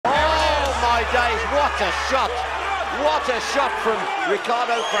my days, what a shot! What a shot from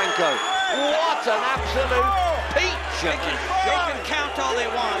Ricardo Franco. What an absolute peach of a shot. They can count all they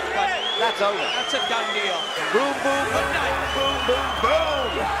want, but that's over. That's a done deal. Boom, boom, boom, boom, boom,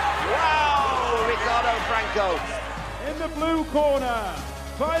 boom. Wow, Ricardo Franco. In the blue corner,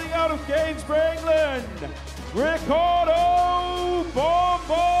 fighting out of Gainsborough, England, Ricardo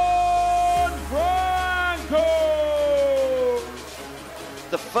Franco.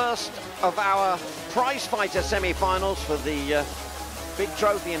 The first of our prize fighter semi-finals for the big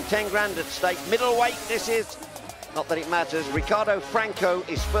trophy and 10 grand at stake. Middleweight, this is, not that it matters. Ricardo Franco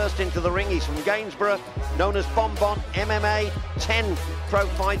is first into the ring. He's from Gainsborough, known as Bonbon. MMA, 10 pro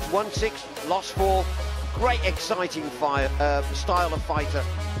fights, won 6, lost 4. Great, exciting style of fighter.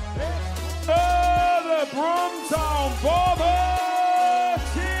 The Brumtown Bomber,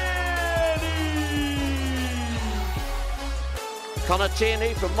 Tierney. Connor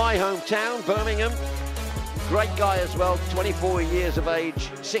Tierney from my hometown, Birmingham. Great guy as well, 24 years of age,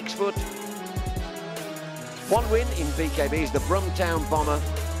 6 foot. 1 win in BKB, he's the Brumtown Bomber.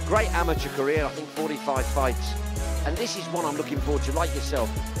 Great amateur career, I think 45 fights. And this is one I'm looking forward to, like yourself.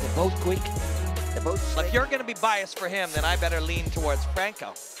 They're both quick, they're both slick. If you're going to be biased for him, then I better lean towards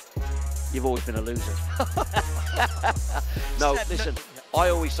Franco. You've always been a loser. No, listen, I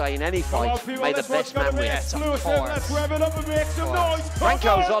always say in any fight, may the best man win. Yes, of course. Let's rev it up and make some noise.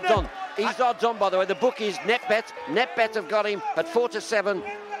 Franco's odds on. He's odds on, by the way. The bookies, NetBet have got him at 4-7.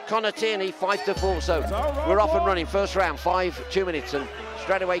 Connor Tierney, 5-4. So we're off and running. First round, 2 minutes. And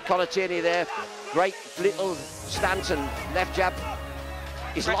straight away, Connor Tierney there. Great little stance and left jab.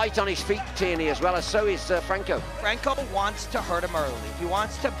 He's light on his feet, Tierney, as well as so is Franco. Franco wants to hurt him early. He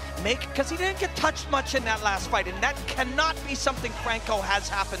wants to make, because he didn't get touched much in that last fight, and that cannot be something Franco has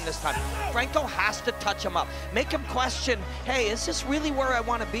happened this time. Franco has to touch him up. Make him question, hey, is this really where I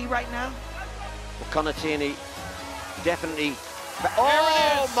want to be right now? Well, Connor Tierney definitely...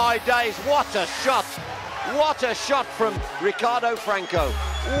 Oh, my days, what a shot! What a shot from Ricardo Franco.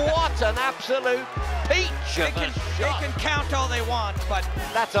 What an absolute peach of a shot. They can count all they want, but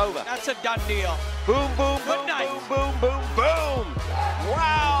that's over. That's a done deal. Boom, boom, Good boom, night. boom, boom, boom, boom.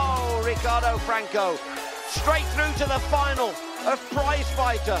 Wow, Ricardo Franco. Straight through to the final of prize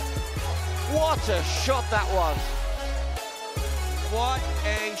fighter. What a shot that was. What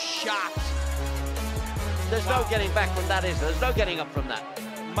a shot. There's no getting back from that, is there? There's no getting up from that.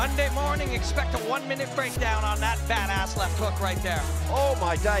 Monday morning, expect a 1-minute breakdown on that badass left hook right there. Oh,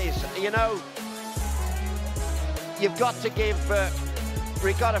 my days. You know, you've got to give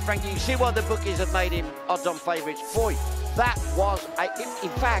Ricardo Franco, you see why the bookies have made him odds-on favourites. Boy, that was, in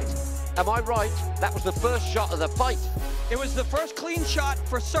fact, am I right? That was the first shot of the fight. It was the first clean shot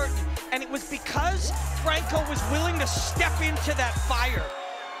for certain, and it was because Franco was willing to step into that fire.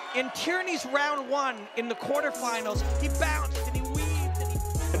 In Tierney's round 1 in the quarterfinals, he bounced and he weaved and he...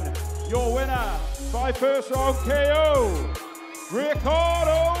 Your winner by first round KO,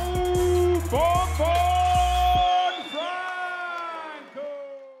 Ricardo Bonbon.